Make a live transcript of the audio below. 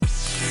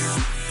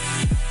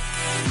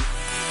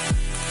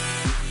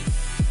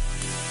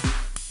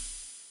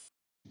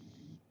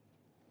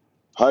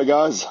Hi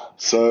guys,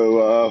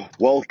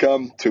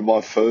 welcome to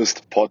my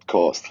first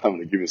podcast. I'm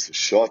going to give this a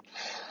shot.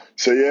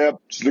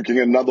 Just looking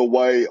at another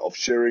way of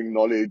sharing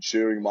knowledge,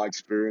 sharing my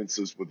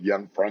experiences with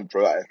young front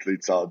row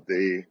athletes out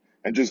there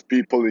and just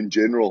people in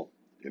general,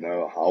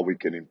 how we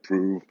can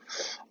improve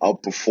our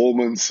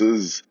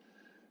performances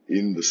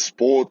in the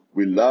sport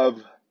we love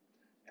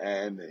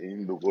and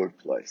in the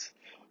workplace.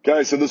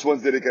 Okay, so this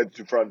one's dedicated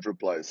to front row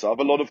players. So I have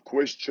a lot of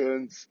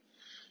questions.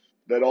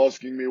 They're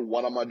asking me,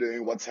 what am I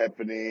doing? What's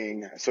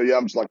happening?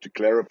 I'm just like to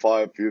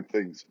clarify a few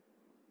things.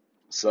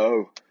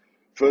 So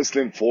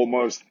firstly and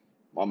foremost,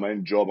 my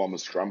main job, I'm a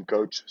Scrum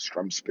Coach,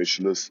 Scrum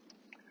Specialist,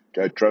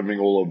 okay, traveling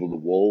all over the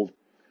world,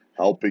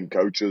 helping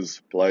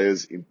coaches,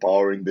 players,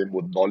 empowering them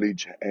with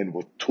knowledge and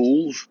with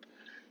tools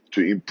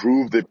to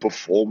improve their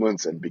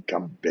performance and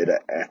become better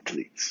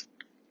athletes,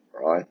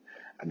 right?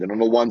 And then on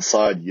the one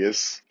side,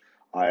 yes,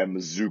 I am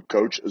a zoo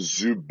coach, a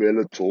zoo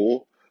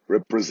Bellator,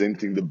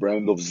 representing the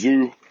brand of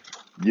zoo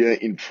here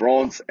in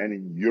France and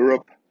in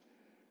Europe,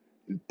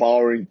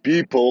 empowering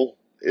people,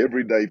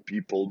 everyday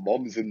people,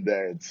 moms and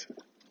dads,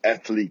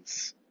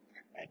 athletes,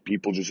 and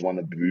people just want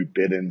to be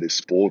better in their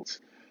sports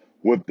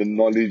with the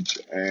knowledge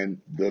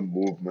and the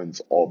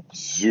movements of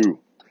zoo.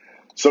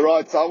 So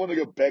I want to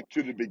go back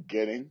to the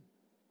beginning,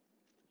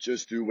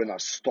 just to when I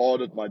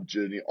started my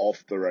journey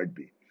after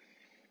rugby.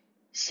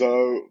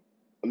 So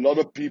a lot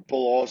of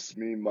people ask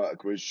me my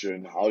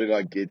question, how did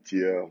I get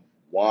here?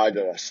 Why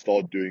did I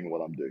start doing what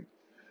I'm doing?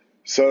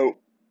 So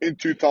in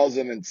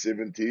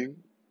 2017,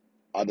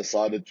 I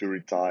decided to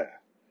retire,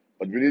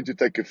 but we need to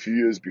take a few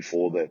years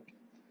before that.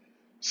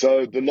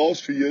 So the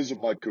last few years of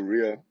my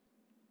career,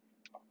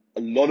 a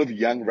lot of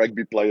young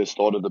rugby players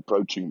started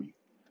approaching me,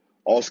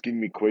 asking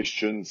me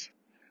questions,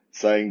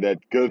 saying that,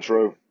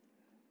 Gertrude,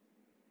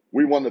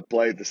 we want to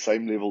play at the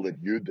same level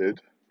that you did,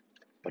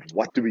 but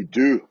what do we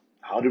do?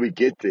 How do we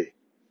get there?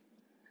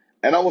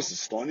 And I was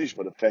astonished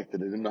by the fact that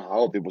they didn't know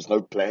how. There was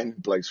no plan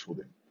in place for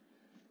them.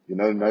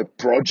 No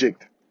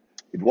project.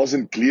 It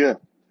wasn't clear.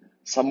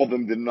 Some of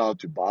them didn't know how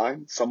to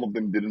bind. Some of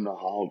them didn't know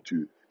how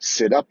to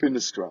set up in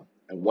the scrum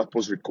and what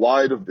was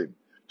required of them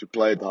to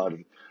play it harder.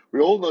 We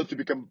all know to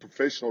become a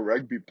professional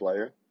rugby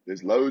player,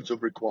 there's loads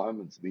of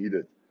requirements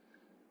needed.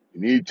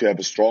 You need to have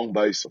a strong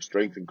base of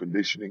strength and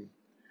conditioning.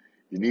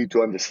 You need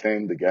to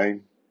understand the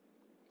game.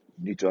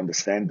 You need to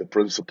understand the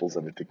principles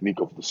and the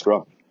technique of the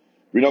scrum.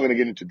 We're not going to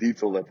get into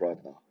detail of that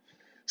right now.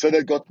 So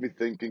that got me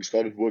thinking,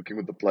 started working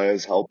with the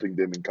players, helping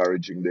them,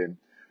 encouraging them,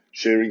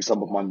 sharing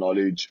some of my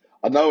knowledge.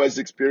 I know as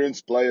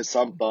experienced players,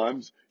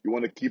 sometimes you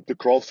want to keep the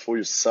craft for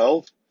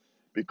yourself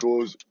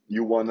because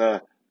you want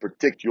to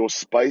protect your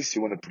space,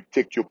 you want to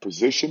protect your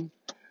position.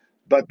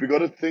 But we got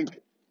to think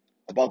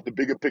about the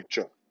bigger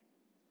picture.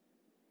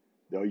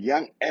 There are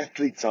young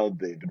athletes out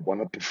there that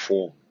want to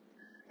perform.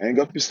 And it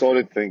got me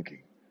started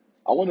thinking,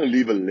 I want to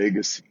leave a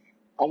legacy.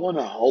 I want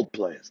to help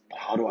players.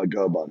 How do I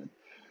go about it?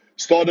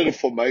 Started a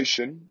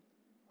formation,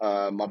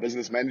 my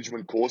business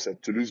management course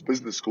at Toulouse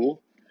Business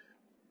School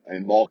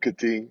in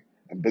marketing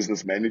and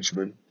business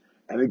management.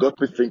 And it got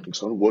me thinking,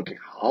 started working,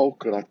 how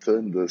could I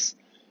turn this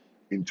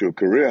into a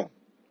career?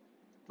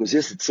 Because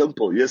yes, it's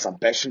simple. Yes, I'm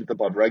passionate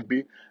about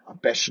rugby. I'm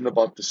passionate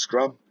about the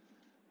scrum.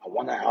 I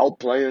want to help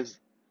players,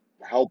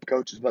 help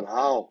coaches, but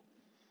how?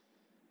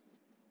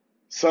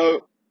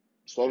 So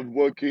started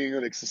working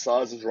on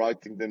exercises,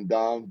 writing them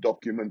down,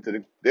 documenting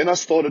them. Then I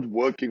started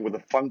working with a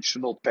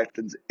functional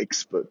patterns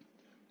expert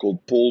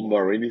called Paul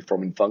Marini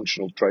from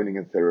Functional Training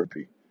and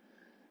Therapy.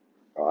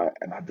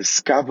 And I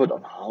discovered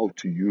on how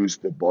to use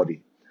the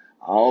body,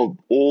 how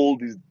all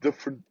these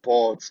different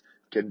parts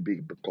can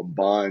be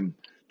combined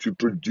to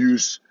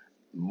produce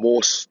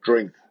more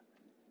strength.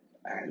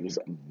 And it was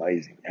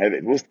amazing. And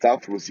it was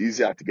tough. It was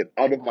easy. I had to get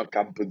out of my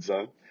comfort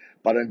zone,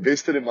 but I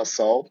invested in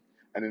myself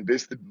and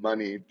invested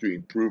money to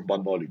improve my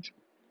knowledge.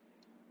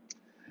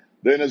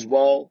 Then as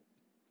well,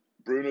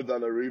 Bruno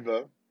Dalla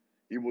Riva,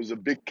 he was a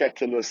big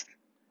catalyst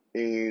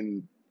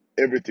in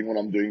everything what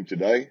I'm doing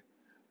today.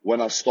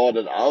 When I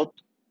started out,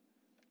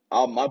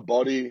 my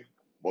body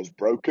was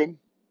broken.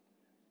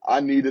 I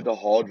needed a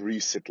hard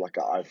reset like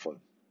an iPhone.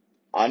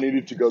 I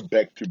needed to go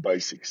back to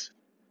basics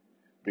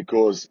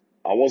because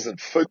I wasn't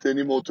fit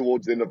anymore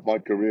towards the end of my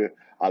career.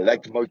 I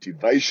lacked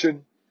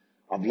motivation.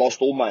 I've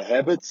lost all my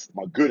habits,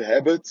 my good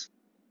habits.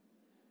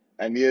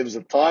 And there was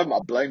a time I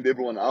blamed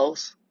everyone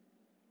else,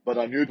 but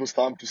I knew it was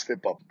time to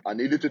step up. I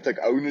needed to take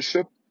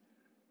ownership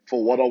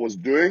for what I was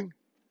doing.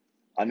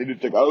 I needed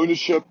to take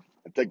ownership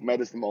and take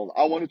matters in my own.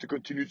 I wanted to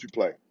continue to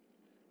play.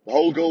 The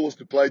whole goal was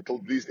to play till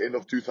at least the end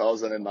of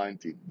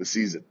 2019, the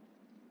season,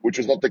 which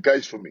was not the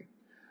case for me.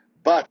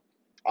 But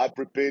I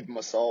prepared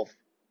myself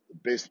the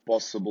best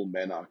possible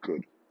manner I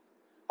could.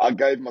 I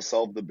gave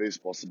myself the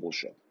best possible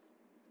shot.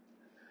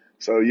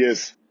 So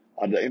yes,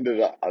 I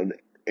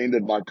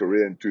ended my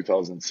career in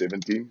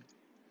 2017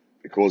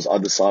 because I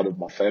decided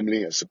my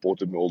family has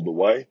supported me all the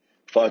way.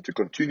 If I had to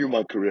continue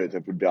my career,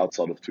 that would be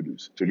outside of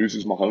Toulouse. Toulouse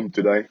is my home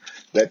today.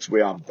 That's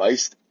where I'm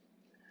based.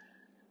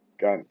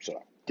 Okay,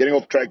 so getting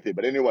off track there.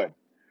 But anyway,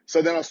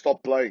 so then I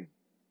stopped playing.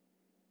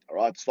 All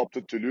right, stopped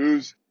at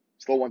Toulouse,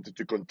 Still wanted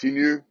to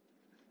continue.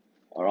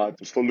 All right.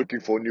 I'm still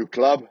looking for a new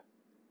club.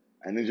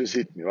 And it just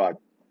hit me, right?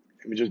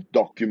 Let me just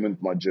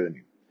document my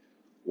journey.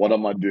 What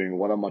am I doing?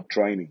 What am I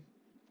training?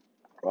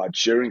 Right?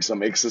 Sharing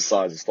some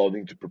exercises,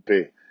 starting to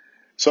prepare.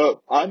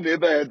 So I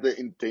never had the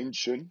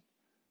intention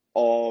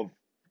of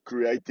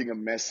creating a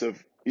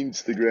massive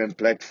Instagram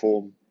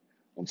platform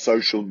on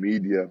social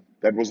media.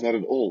 That was not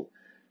at all.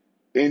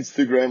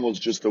 Instagram was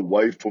just a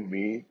way for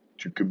me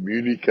to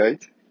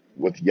communicate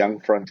with young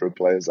front row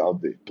players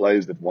out there,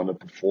 players that want to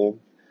perform,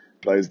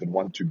 players that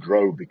want to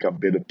grow, become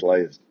better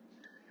players.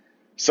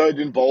 So it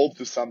evolved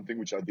to something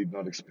which I did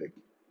not expect.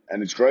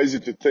 And it's crazy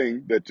to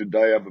think that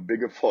today I have a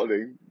bigger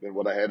following than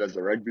what I had as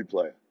a rugby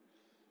player.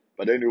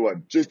 But anyway,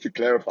 just to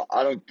clarify,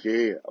 I don't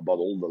care about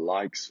all the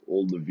likes,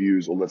 all the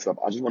views, all that stuff.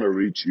 I just want to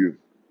reach you.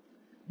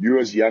 You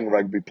as young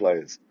rugby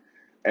players.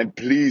 And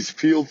please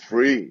feel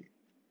free.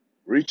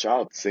 Reach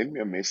out. Send me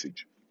a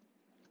message.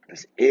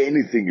 If there's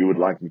anything you would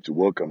like me to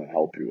work on and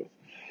help you with.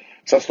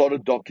 So I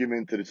started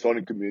documenting it,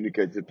 starting to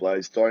communicate to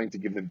players, starting to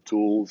give them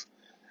tools.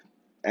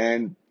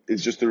 And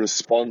it's just the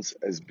response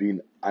has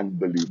been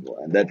unbelievable.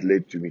 And that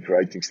led to me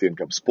creating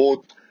Steenkamp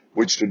Sport,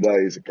 which today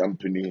is a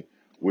company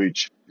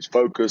which is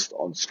focused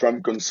on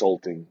Scrum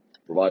consulting,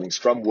 providing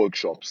Scrum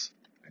workshops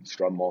and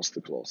Scrum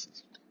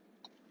masterclasses.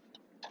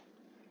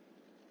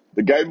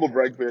 The game of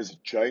rugby has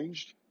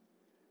changed.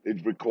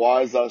 It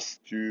requires us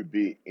to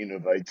be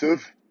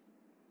innovative,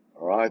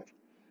 all right?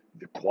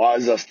 It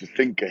requires us to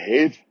think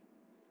ahead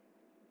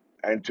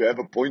and to have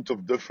a point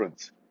of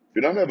difference. If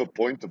you don't have a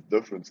point of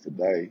difference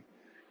today,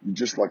 you're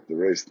just like the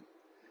rest.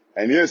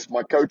 And yes,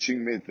 my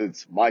coaching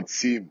methods might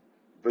seem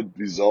a bit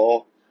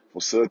bizarre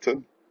for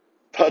certain,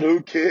 but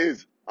who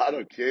cares? I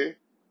don't care.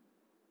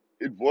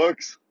 It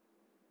works.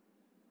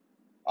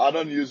 I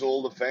don't use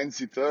all the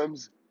fancy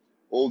terms,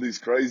 all these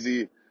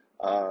crazy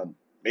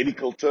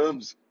medical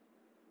terms.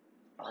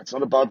 It's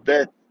not about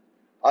that.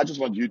 I just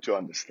want you to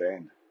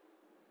understand.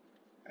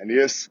 And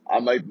yes, I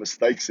made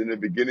mistakes in the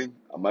beginning.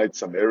 I made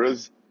some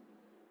errors.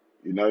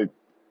 You know,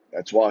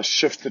 that's why I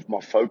shifted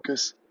my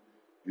focus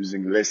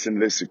using less and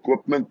less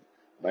equipment,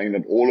 knowing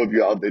that all of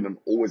you out there don't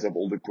always have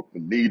all the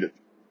equipment needed.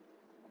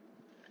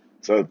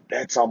 So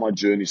that's how my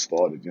journey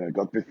started. It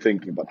got me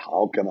thinking about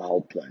how can I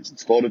help players. It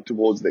started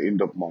towards the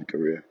end of my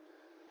career.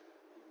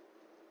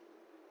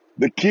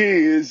 The key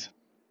is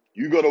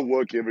you got to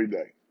work every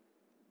day,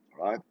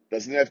 right?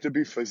 Doesn't have to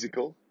be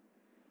physical.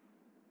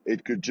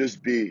 It could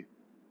just be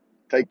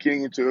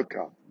taking into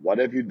account what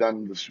have you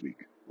done this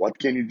week? What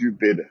can you do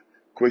better?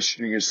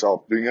 Questioning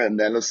yourself, doing an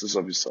analysis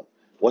of yourself.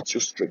 What's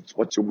your strengths?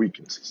 What's your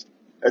weaknesses?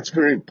 That's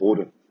very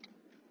important.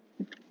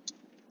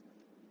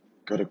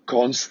 Got to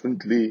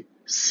constantly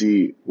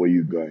see where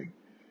you're going.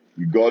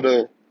 You got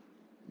to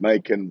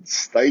make a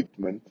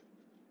statement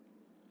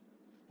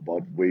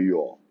about where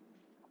you are.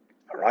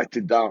 Write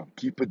it down.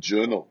 Keep a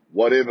journal.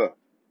 Whatever.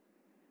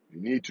 You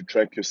need to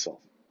track yourself.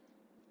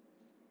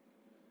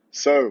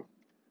 So,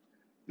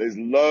 there's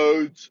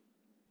loads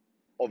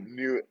of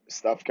new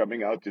stuff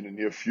coming out in the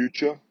near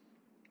future.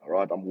 All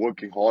right. I'm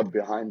working hard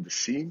behind the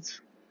scenes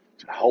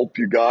to help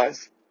you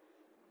guys,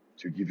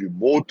 to give you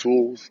more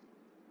tools,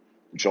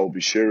 which I'll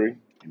be sharing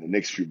in the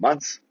next few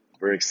months.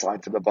 Very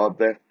excited about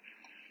that.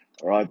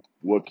 All right.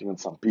 Working on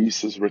some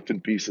pieces,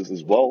 written pieces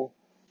as well,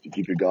 to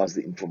give you guys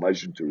the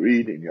information to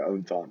read in your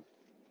own time.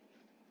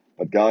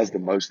 But guys, the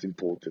most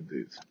important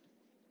is,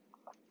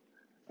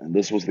 and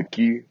this was the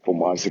key for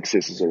my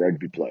success as a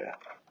rugby player,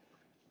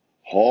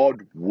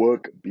 hard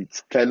work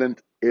beats talent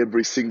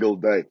every single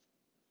day.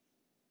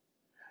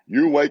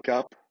 You wake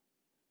up,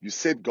 you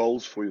set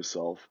goals for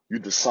yourself, you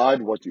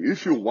decide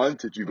if you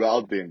want it, you go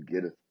out there and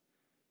get it.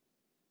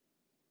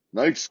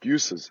 No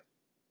excuses.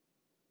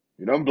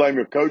 You don't blame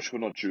your coach for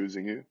not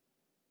choosing you.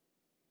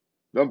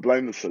 Don't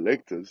blame the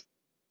selectors.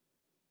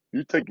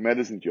 You take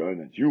matters into your own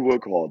hands. You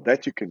work hard.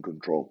 That you can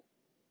control.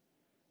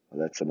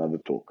 Well, that's another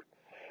talk.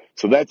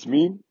 So that's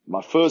me,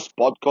 my first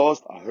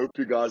podcast. I hope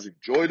you guys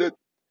enjoyed it.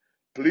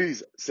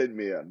 Please send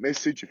me a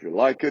message if you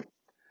like it.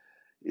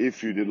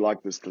 If you did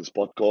like this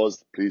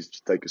podcast, please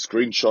take a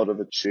screenshot of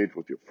it, share it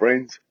with your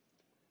friends.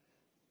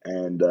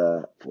 And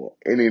for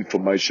any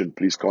information,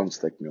 please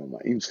contact me on my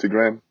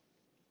Instagram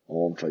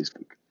or on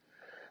Facebook.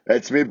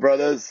 That's me,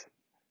 brothers.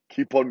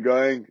 Keep on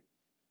going.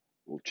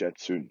 We'll chat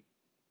soon.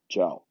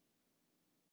 Ciao.